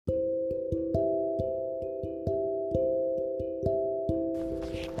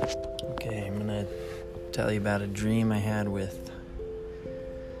Okay, I'm gonna tell you about a dream I had with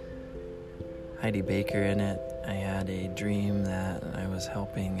Heidi Baker in it. I had a dream that I was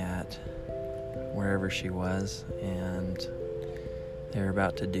helping at wherever she was, and they were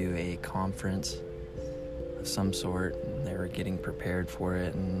about to do a conference of some sort, and they were getting prepared for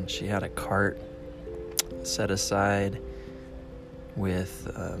it, and she had a cart set aside with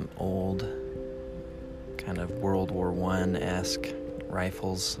old kind of World War I-esque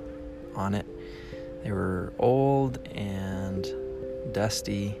rifles on it. They were old and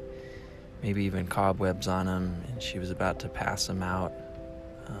dusty, maybe even cobwebs on them, and she was about to pass them out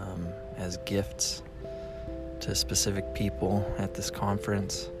as gifts to specific people at this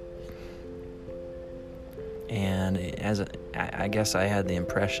conference. And I guess I had the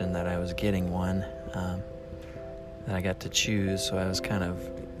impression that I was getting one, that I got to choose, so I was kind of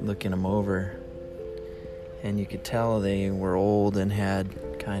looking them over, and you could tell they were old and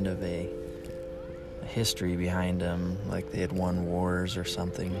had kind of a history behind them, like they had won wars or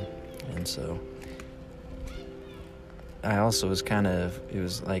something. And so I also was it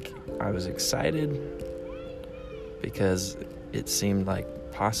was like I was excited because it seemed like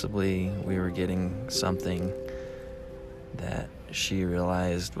possibly we were getting something that she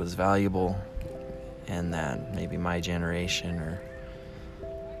realized was valuable and that maybe my generation or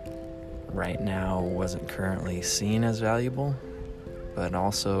right now wasn't currently seen as valuable. But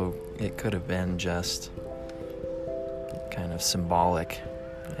also it could have been just kind of symbolic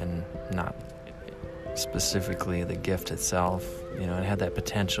and not specifically the gift itself. It had that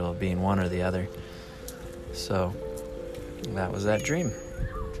potential of being one or the other. So that was that dream.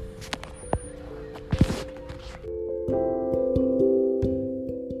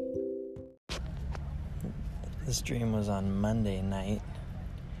 This dream was on Monday night,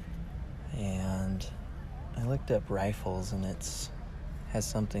 and I looked up rifles, and has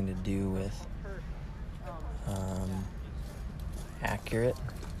something to do with accurate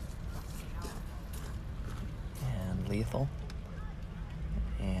and lethal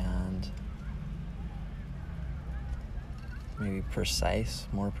and maybe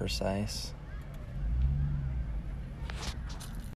more precise.